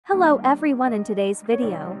Hello everyone, in today's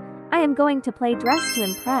video, I am going to play Dress to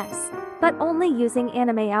Impress, but only using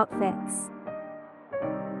anime outfits.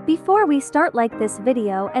 Before we start, like this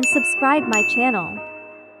video and subscribe my channel.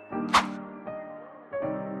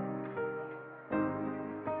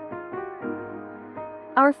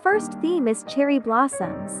 Our first theme is cherry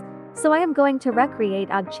blossoms, so I am going to recreate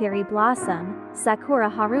a cherry blossom,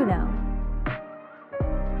 Sakura Haruno.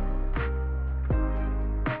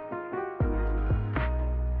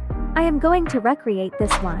 I am going to recreate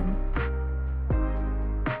this one.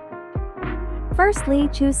 Firstly,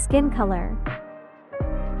 choose skin color.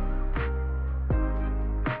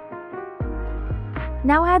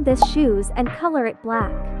 Now add this shoes and color it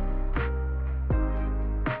black.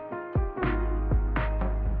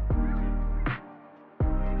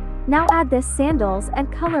 Now add this sandals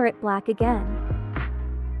and color it black again.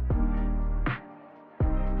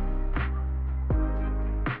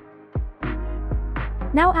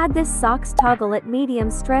 Now add this socks, toggle it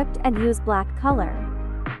medium stripped and use black color.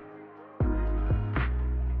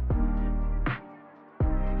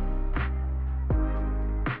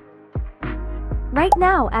 Right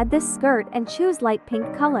now add this skirt and choose light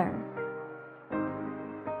pink color.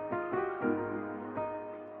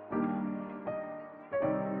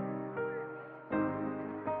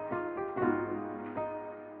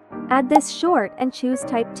 Add this short and choose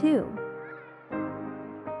type 2.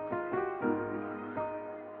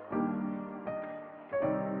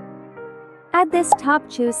 Add this top,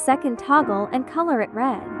 choose second toggle and color it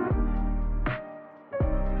red.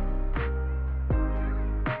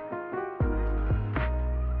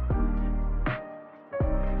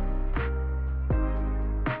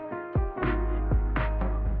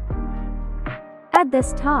 Add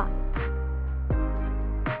this top.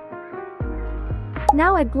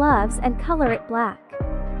 Now add gloves and color it black.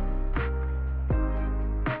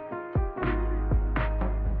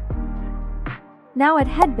 Now add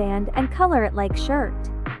headband and color it like shirt.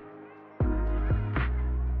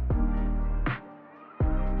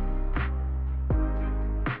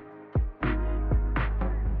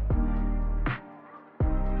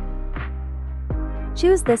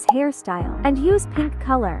 Choose this hairstyle and use pink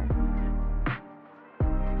color.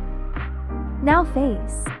 Now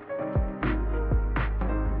face.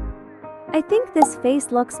 I think this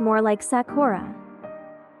face looks more like Sakura.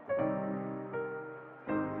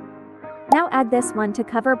 Now add this one to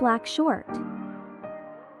cover black short.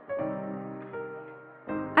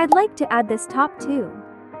 I'd like to add this top too.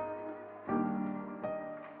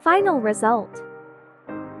 Final result.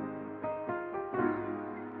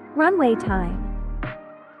 Runway time.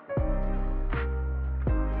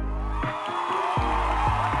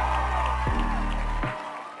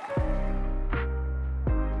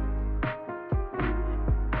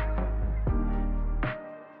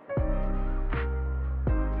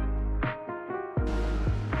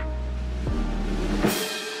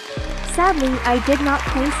 Sadly, I did not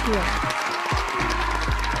place here.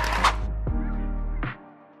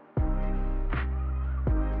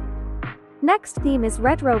 Next theme is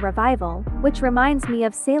Retro Revival, which reminds me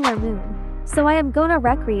of Sailor Moon, so I am gonna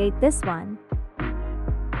recreate this one.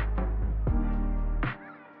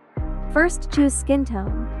 First, choose skin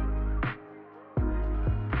tone.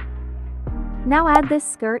 Now add this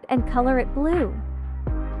skirt and color it blue.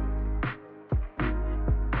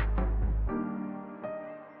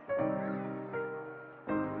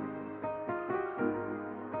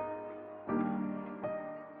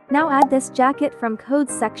 Now add this jacket from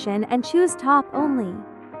codes section and choose top only.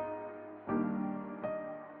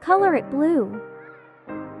 Color it blue.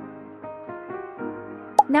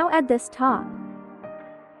 Now add this top.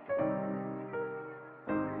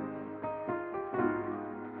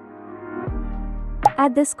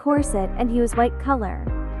 Add this corset and use white color.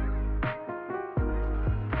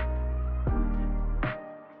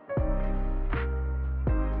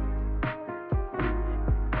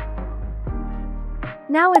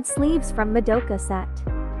 Now add sleeves from Madoka set.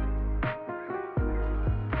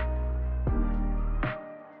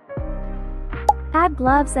 Add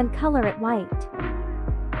gloves and color it white.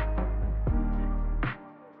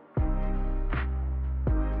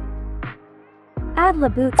 Add la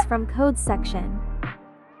boots from code section.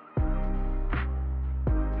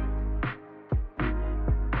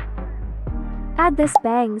 Add this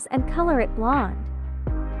bangs and color it blonde.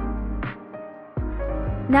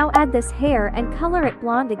 Now add this hair and color it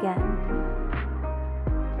blonde again.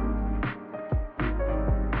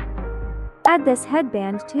 Add this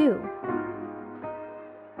headband too.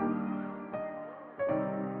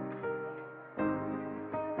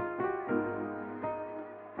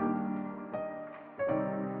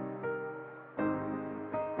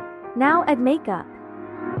 Now add makeup.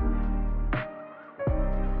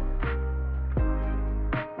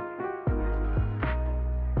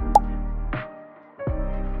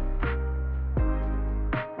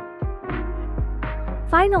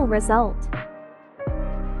 Final result.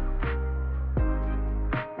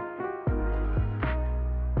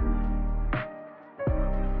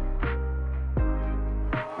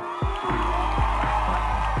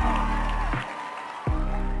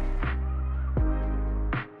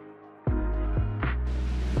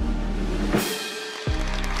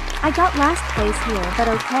 I got last place here, but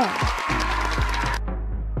okay.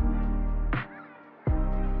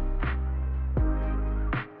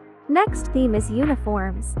 Next theme is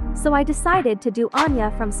uniforms, so I decided to do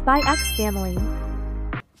Anya from Spy X Family.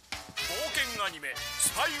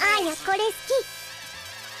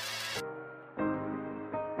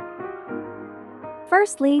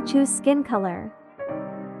 Firstly, choose skin color.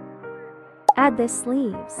 Add this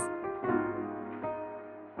sleeves.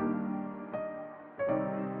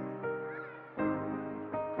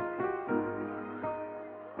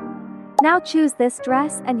 Now choose this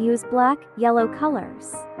dress and use black, yellow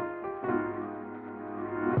colors.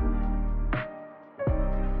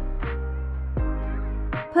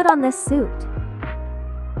 Put on this suit.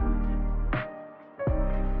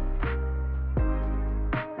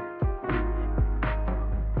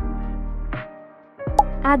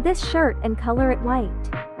 Add this shirt and color it white.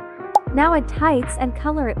 Now add tights and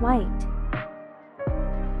color it white.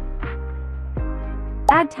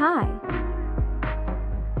 Add tie.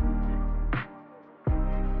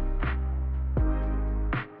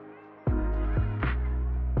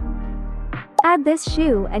 Add this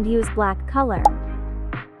shoe and use black color.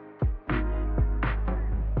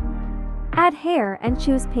 Add hair and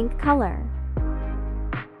choose pink color.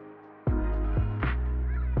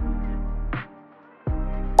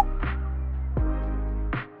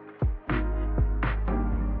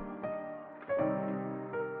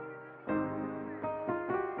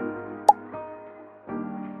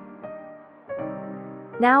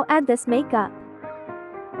 Now add this makeup.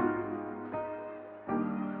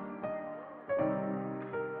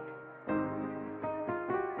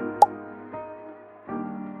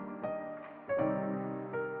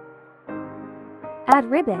 Add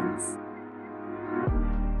ribbons.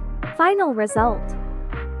 Final result.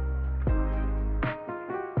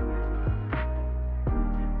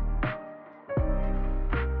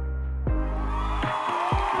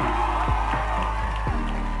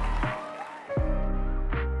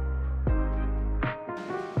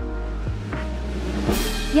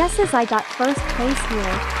 Yes, as I got first place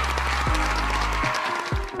here.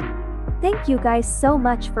 Thank you guys so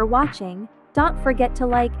much for watching. Don't forget to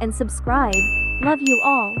like and subscribe. Love you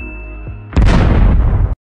all.